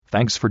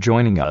Thanks for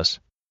joining us.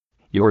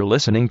 You're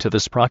listening to the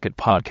Sprocket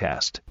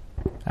Podcast.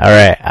 All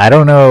right, I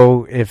don't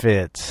know if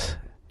it's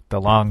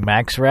the long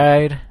max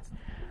ride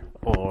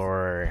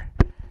or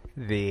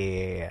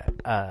the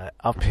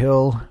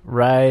uphill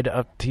ride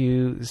up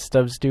to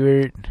Stub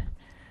Stewart,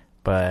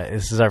 but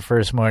this is our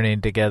first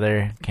morning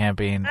together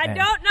camping. I don't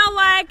know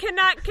why I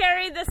cannot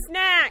carry the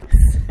snacks.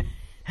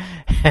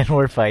 And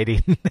we're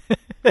fighting.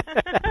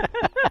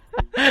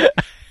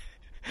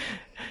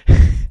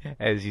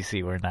 As you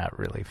see, we're not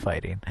really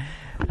fighting.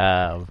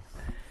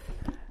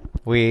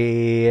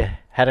 We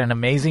had an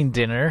amazing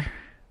dinner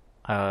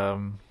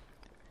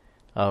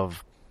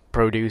of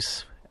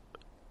produce.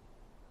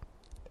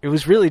 It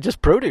was really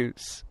just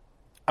produce.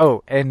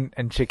 Oh, and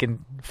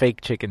chicken,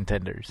 fake chicken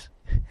tenders.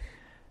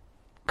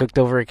 Cooked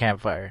over a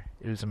campfire.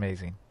 It was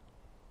amazing.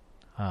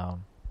 It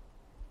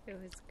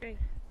was great.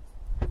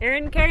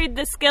 Aaron carried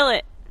the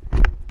skillet.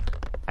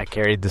 I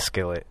carried the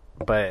skillet,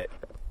 but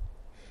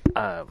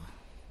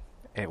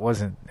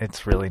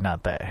it's really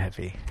not that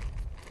heavy.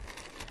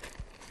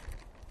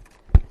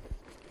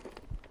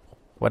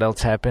 What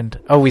else happened?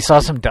 Oh, we saw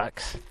some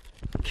ducks.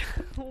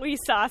 We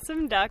saw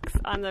some ducks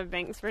on the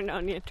Banks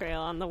Vernonia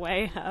Trail on the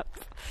way up,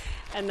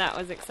 and that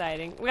was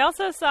exciting. We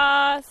also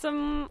saw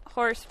some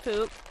horse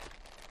poop.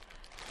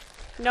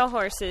 No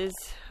horses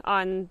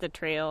on the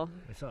trail.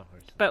 We saw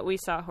horses. But we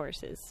saw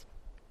horses.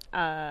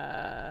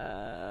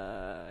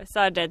 I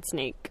saw a dead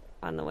snake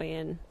on the way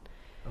in.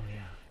 Oh,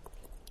 yeah.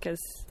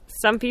 Because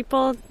some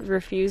people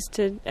refuse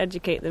to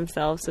educate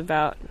themselves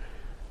about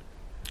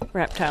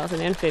reptiles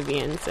and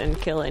amphibians and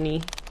kill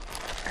any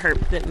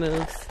herp that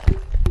moves.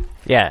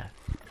 Yeah,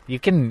 you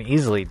can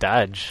easily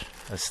dodge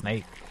a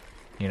snake,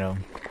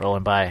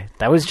 rolling by.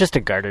 That was just a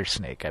garter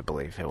snake, I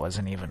believe. It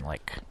wasn't even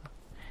like,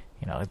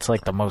 it's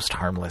like the most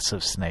harmless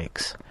of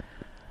snakes.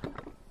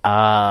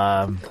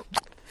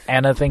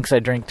 Anna thinks I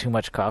drink too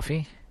much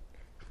coffee.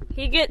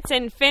 He gets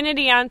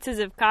infinity ounces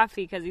of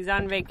coffee because he's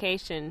on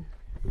vacation.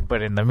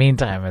 But in the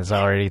meantime, has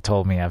already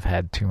told me I've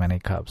had too many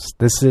cups.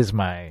 This is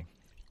my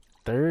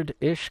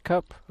third-ish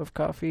cup of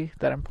coffee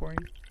that I'm pouring.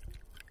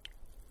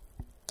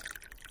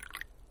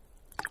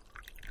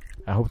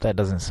 I hope that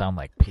doesn't sound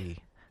like pee.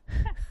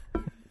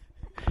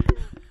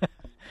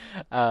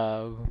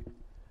 I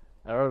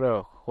don't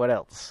know. What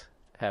else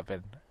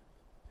happened?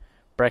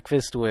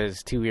 Breakfast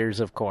was 2 ears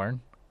of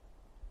corn.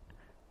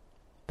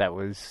 That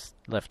was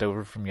left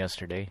over from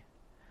yesterday.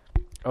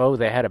 Oh,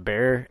 they had a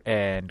bear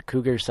and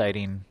cougar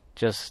sighting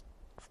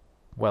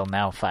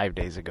now 5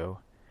 days ago.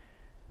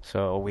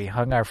 So we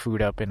hung our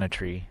food up in a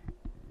tree.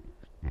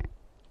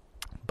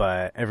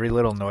 But every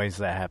little noise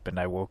that happened,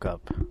 I woke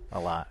up a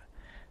lot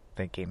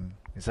thinking,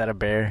 is that a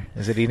bear?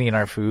 Is it eating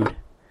our food?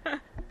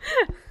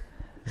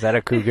 Is that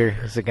a cougar?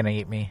 Is it going to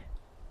eat me?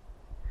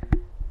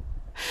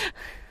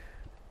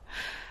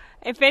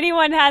 If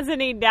anyone has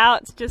any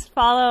doubts, just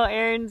follow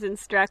Aaron's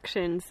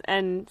instructions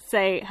and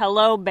say,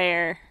 hello,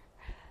 bear,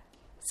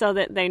 so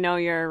that they know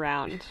you're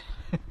around.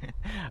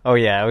 Oh,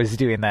 yeah, I was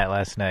doing that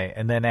last night.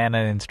 And then Anna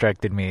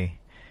instructed me,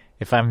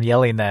 if I'm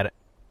yelling that,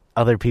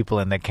 other people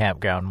in the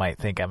campground might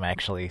think I'm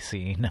actually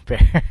seeing a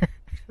bear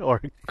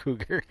or a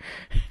cougar.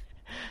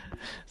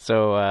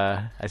 So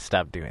I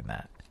stopped doing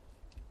that.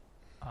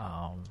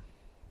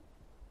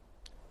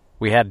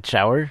 We had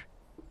showers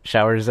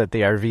at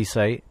the RV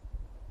site.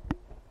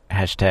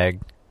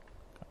 Hashtag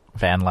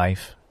van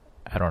life.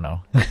 I don't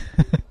know.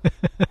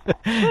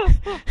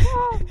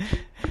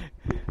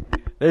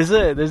 There's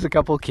a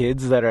couple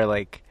kids that are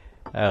like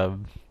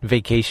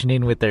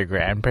vacationing with their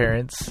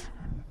grandparents,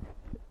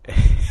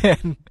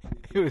 and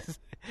it's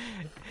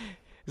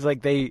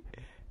like they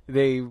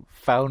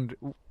found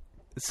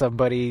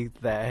somebody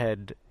that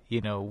had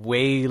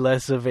way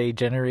less of a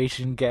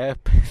generation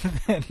gap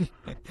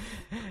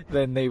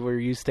than they were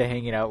used to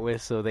hanging out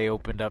with, so they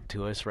opened up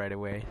to us right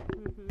away.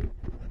 Mm-hmm.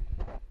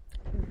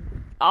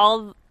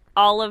 All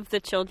of the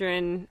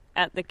children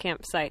at the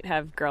campsite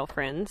have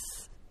girlfriends.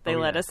 They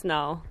let us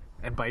know.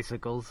 And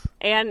bicycles.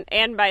 And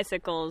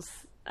bicycles.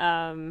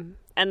 And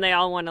they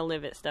all want to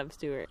live at Stub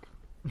Stewart.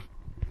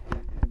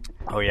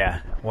 Oh, yeah.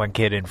 One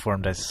kid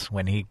informed us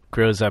when he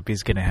grows up,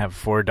 he's going to have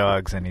 4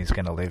 dogs and he's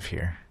going to live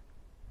here.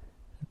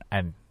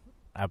 And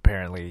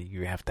apparently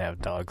you have to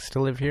have dogs to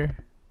live here.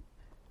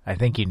 I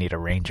think you need a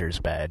ranger's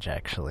badge,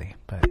 actually.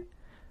 But,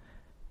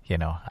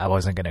 I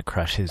wasn't going to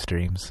crush his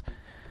dreams.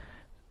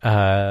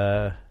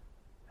 I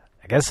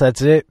guess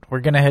that's it.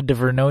 We're going to head to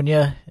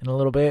Vernonia in a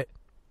little bit.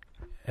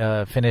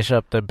 Finish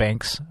up the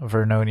Banks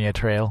Vernonia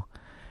Trail.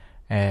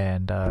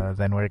 And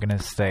then we're going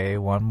to stay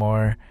one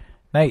more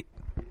night.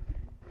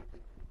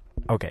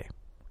 Okay.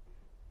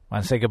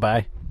 Want to say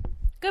goodbye?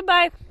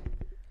 Goodbye.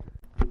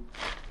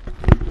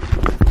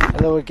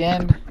 Hello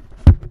again.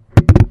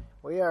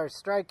 We are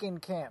striking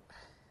camp.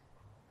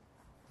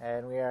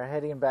 And we are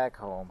heading back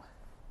home.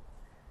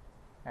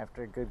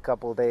 After a good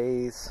couple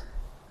days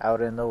out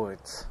in the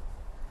woods.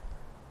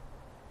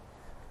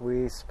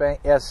 We spent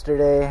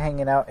yesterday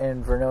hanging out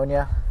in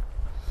Vernonia.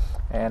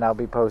 And I'll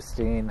be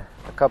posting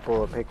a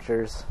couple of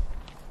pictures.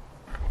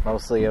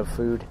 Mostly of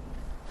food.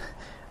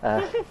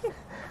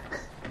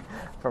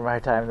 from our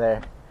time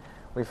there.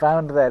 We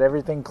found that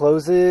everything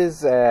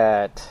closes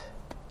at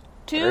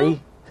 2,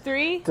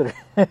 3,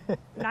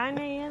 9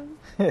 a.m.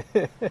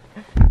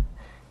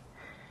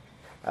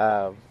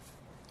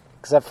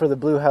 Except for the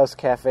Blue House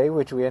Cafe,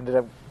 which we ended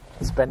up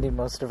spending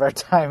most of our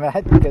time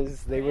at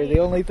because they were the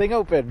only thing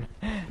open.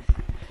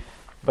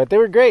 But they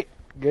were great.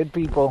 Good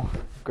people.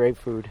 Great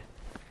food.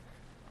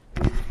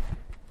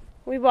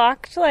 We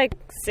walked like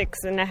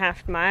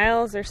 6.5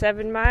 miles or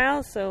 7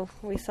 miles, so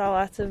we saw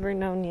lots of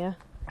Vernonia.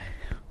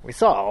 We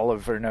saw all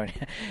of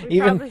Vernonia. We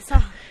probably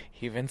saw...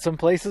 Even some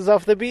places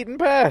off the beaten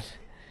path.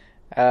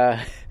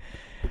 Anna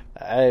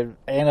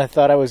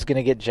thought I was going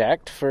to get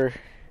jacked for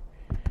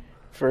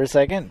a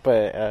second,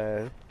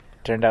 but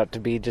turned out to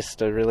be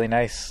just a really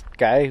nice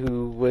guy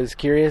who was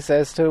curious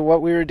as to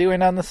what we were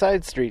doing on the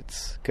side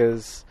streets,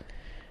 because,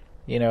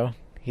 you know,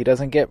 he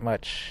doesn't get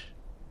much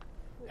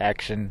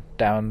action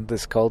down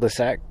this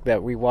cul-de-sac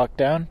that we walked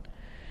down.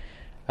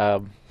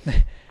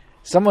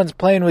 Someone's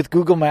playing with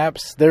Google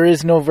Maps. There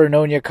is no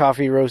Vernonia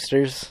coffee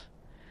roasters.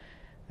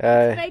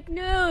 Fake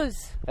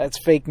news!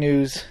 That's fake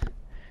news.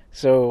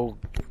 So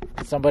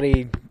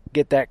somebody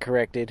get that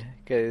corrected,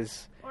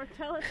 because... Or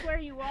tell us where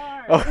you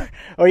are.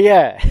 Or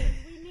yeah.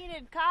 We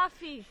needed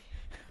coffee.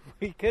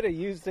 We could have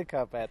used a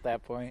cup at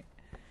that point.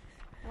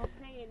 Won't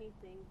pay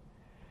anything.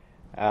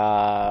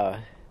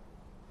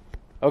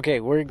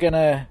 Okay, we're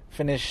gonna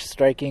finish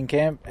striking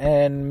camp,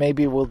 and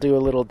maybe we'll do a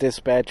little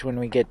dispatch when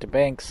we get to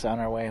Banks on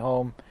our way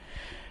home.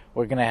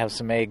 We're gonna have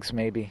some eggs,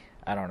 maybe.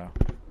 I don't know.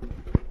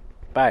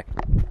 Bye.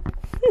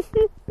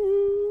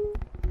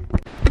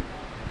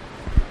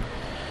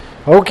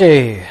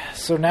 Okay,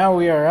 so now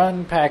we are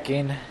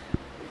unpacking.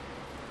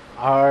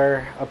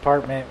 Our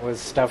apartment was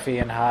stuffy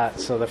and hot,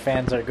 so the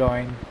fans are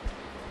going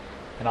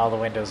and all the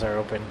windows are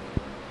open.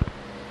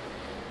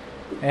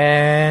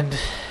 And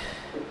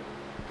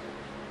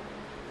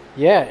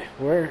yeah,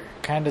 we're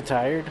kind of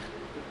tired,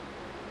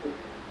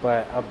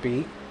 but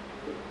upbeat,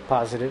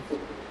 positive,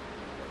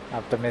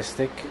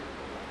 optimistic.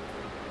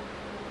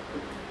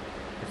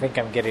 I think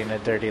I'm getting a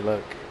dirty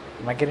look.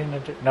 Am I getting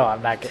a No,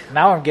 I'm not.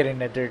 Now I'm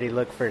getting a dirty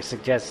look for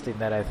suggesting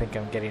that I think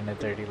I'm getting a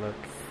dirty look.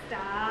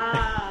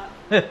 Stop.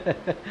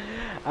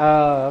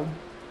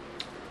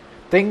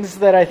 Things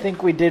that I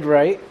think we did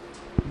right.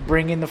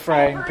 Bringing the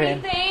frying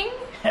Everything?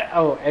 pan.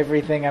 Oh,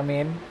 everything, I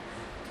mean.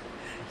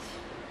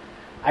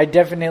 I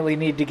definitely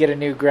need to get a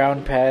new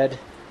ground pad.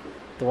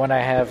 The one I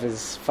have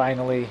is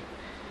finally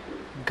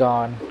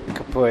gone,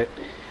 kaput.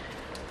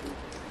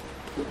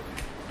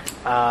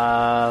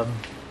 I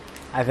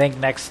think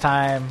next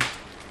time,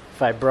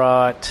 if I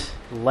brought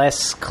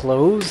less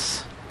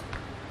clothes,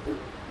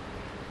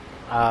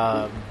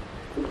 I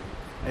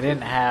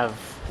didn't have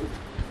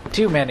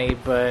too many,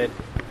 but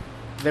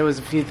there was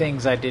a few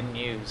things I didn't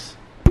use.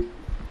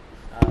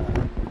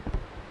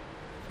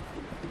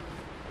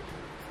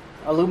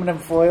 Aluminum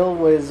foil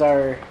was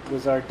our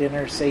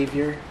dinner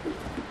savior.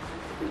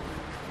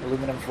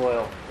 Aluminum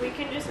foil. We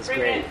can just It's bring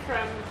great. it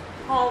from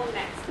home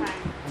next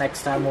time.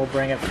 Next time we'll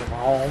bring it from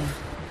home.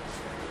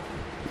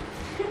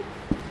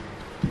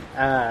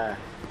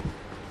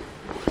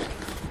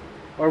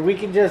 Or we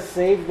can just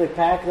save the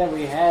pack that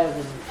we have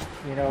and,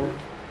 you know,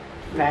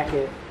 pack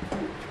it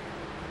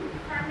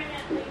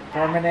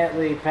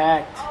permanently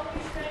packed. Always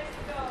ready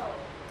to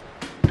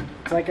go.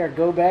 It's like our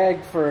go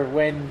bag for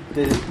when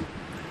the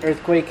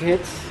earthquake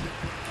hits.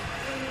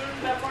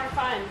 But more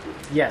fun.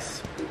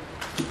 Yes.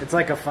 It's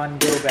like a fun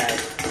go bag.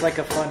 It's like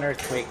a fun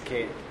earthquake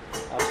kit.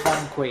 A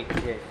fun quake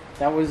kit.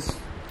 That was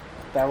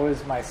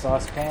my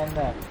saucepan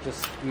that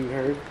just you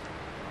heard.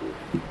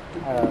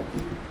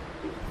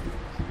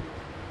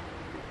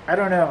 I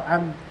don't know.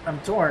 I'm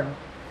torn.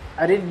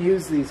 I didn't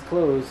use these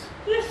clothes.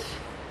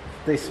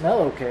 They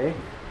smell okay.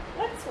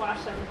 Let's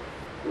wash them.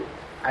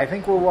 I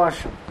think we'll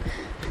wash them.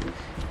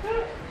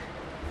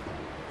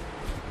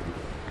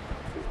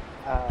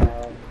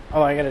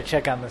 I gotta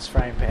check on this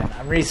frying pan.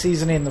 I'm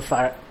re-seasoning the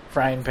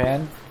frying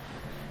pan.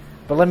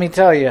 But let me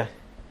tell you,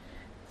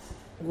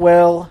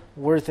 well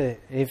worth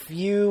it. If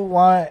you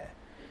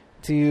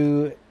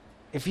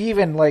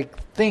even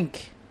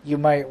think you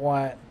might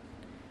want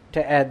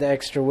to add the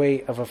extra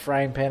weight of a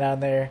frying pan on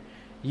there,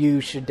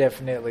 you should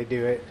definitely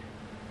do it.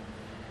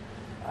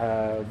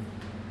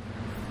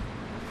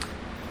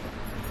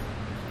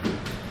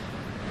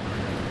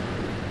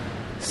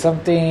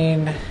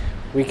 Something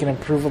we can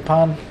improve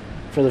upon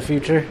for the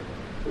future.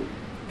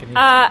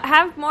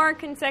 Have more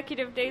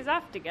consecutive days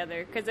off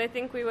together, because I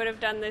think we would have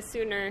done this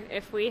sooner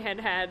if we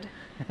had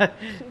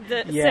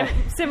the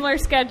similar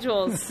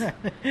schedules.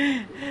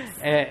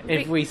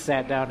 If we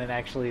sat down and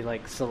actually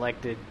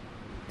selected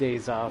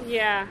days off.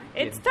 Yeah,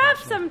 it's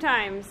tough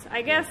sometimes.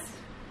 I guess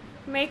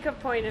make a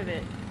point of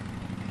it.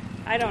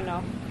 I don't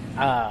know.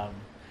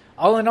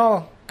 All in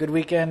all, good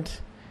weekend.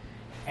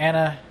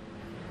 Anna,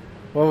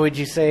 what would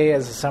you say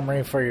as a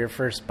summary for your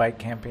first bike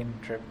camping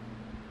trip?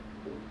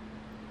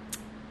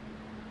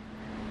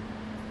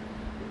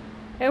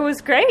 It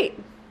was great.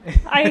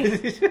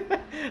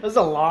 It was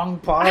a long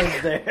pause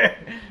there.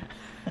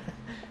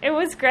 It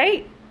was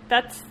great.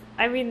 That's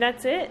I mean,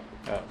 that's it.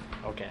 Oh,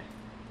 okay.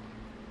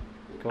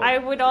 Cool. I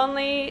would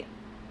only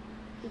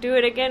do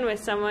it again with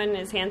someone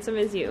as handsome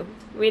as you.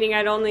 Meaning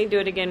I'd only do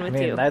it again with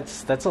you.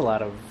 That's a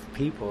lot of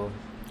people.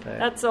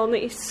 That's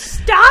only...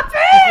 Stop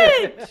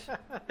it!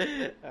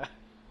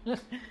 I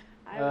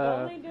would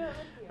only do it with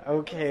you.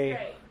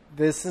 Okay.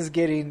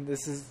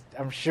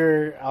 I'm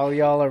sure all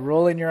y'all are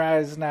rolling your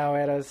eyes now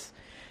at us.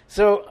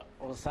 So,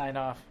 we'll sign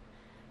off.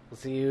 We'll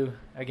see you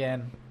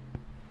again.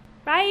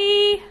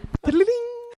 Bye!